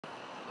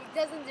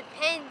doesn't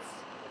depend.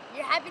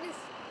 Your happiness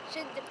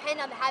shouldn't depend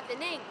on the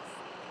happenings.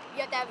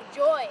 You have to have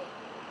joy,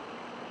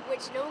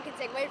 which no one can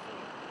take away from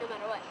you, no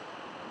matter what.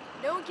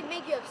 No one can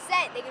make you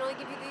upset. They can only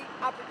give you the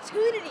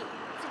opportunity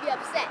to be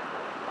upset.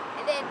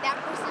 And then that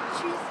person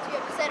chooses to be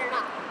upset or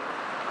not.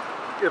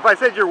 If I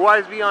said you're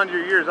wise beyond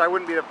your years, I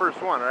wouldn't be the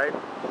first one, right?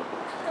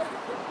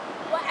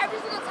 Well, every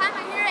single time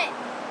I hear it,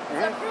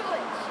 it's a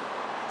privilege.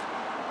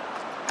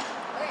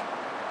 Okay.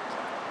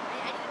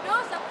 I need to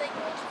know something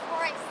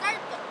before I start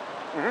though.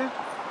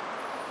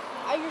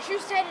 Are your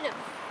shoes tight enough?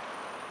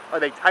 Are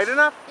they tight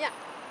enough? Yeah.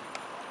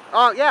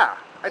 Oh, yeah.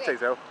 I'd say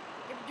so.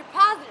 You're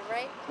positive,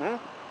 right?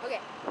 Okay.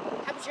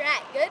 How about your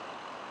hat? Good?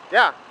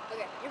 Yeah.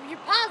 Okay. You're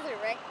positive,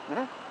 right?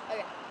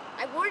 Okay.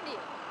 I warned you.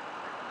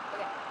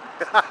 Okay.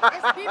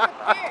 Just be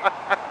prepared.